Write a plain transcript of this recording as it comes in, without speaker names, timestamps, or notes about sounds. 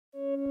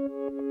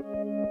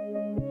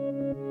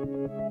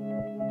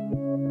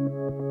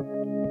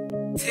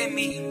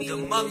Timmy, the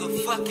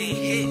motherfucking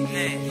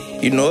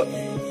hitman. You know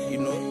it. You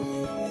know it.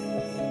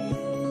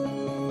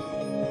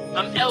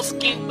 I'm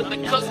Elskin with the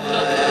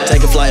cookbook.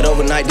 Take a flight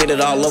overnight, did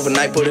it all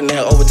overnight. Put in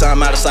there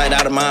overtime, out of sight,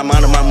 out of mind.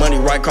 Minding my money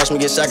right, cross me,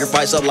 get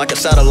sacrificed up like a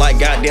satellite.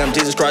 Goddamn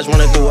Jesus Christ,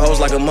 running through hoes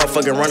like a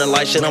motherfucking running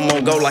light. Shit, I'm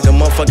on go like a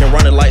motherfucking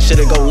running light. Shit,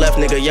 it go left,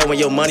 nigga, yeah, when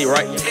your money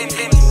right.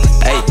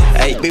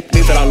 Hey, beef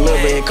it, I love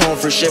it, it come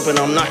free shipping.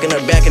 I'm knocking her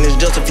back and it's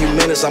just a few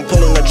minutes. I'm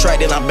pulling the track,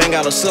 then I bang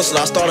out a sister.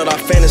 I started, I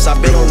finished,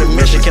 I've been on the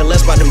mission. Care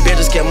less about them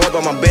bitches, care more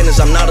about my business.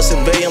 I'm not a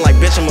civilian, like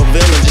bitch, I'm a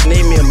villain. Just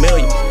need me a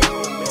million.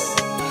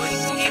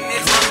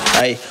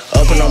 Hey,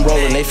 up and I'm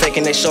rolling, they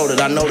faking they shoulder.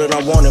 I know that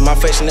I'm wanted, my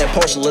face in that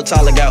poster. Lil'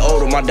 Tyler got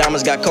older, my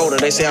diamonds got colder.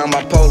 They say I'm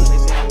bipolar.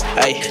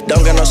 Hey,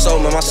 don't got no soul,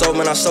 man, my soul,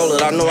 man, I sold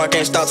it. I know I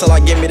can't stop till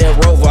I get me that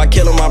Rover. I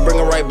kill him, I bring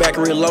him right back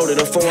and reload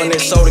it. A four in that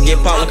soda, get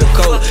popped like a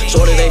cola.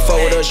 Shorty, they fuck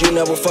with us, you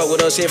never fuck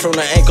with us. Here from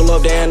the ankle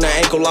up there and the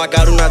ankle lock.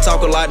 I do not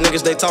talk a lot,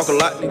 niggas, they talk a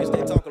lot.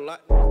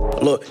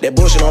 Look, that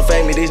bullshit don't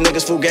fade me, these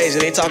niggas fugazi.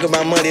 They talk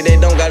about money, they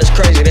don't got us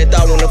crazy. They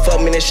thought when they fuck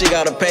me, that shit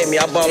gotta pay me.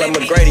 I ball like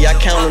McGrady, I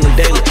count on them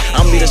daily.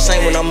 I'm be the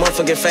same when I'm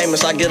motherfucking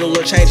famous. I get a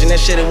little change and that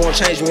shit, it won't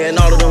change me. And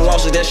all of them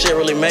losses, that shit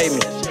really made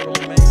me.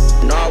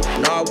 No,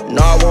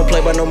 I won't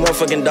play by no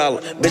motherfucking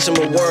dollar. Bitch, I'm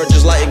a word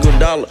just like a good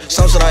dollar.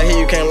 Some shit I hear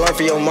you can't learn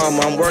for your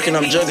mama. I'm working,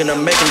 I'm jugging,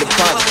 I'm making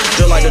deposits.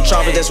 Drill like the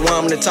trumpet, that's why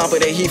I'm in the top of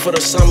that heat for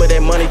the summer.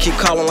 That money keep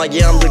calling like,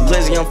 yeah, I'm the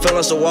glizzy. I'm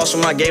feeling so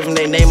awesome, I gave them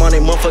their name on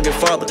their motherfucking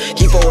father.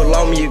 Keep on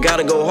along me, you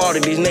gotta go harder.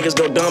 These niggas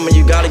go dumb and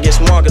you gotta get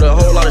smarter. A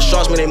whole lot of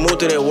sharks when they move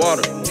through that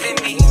water.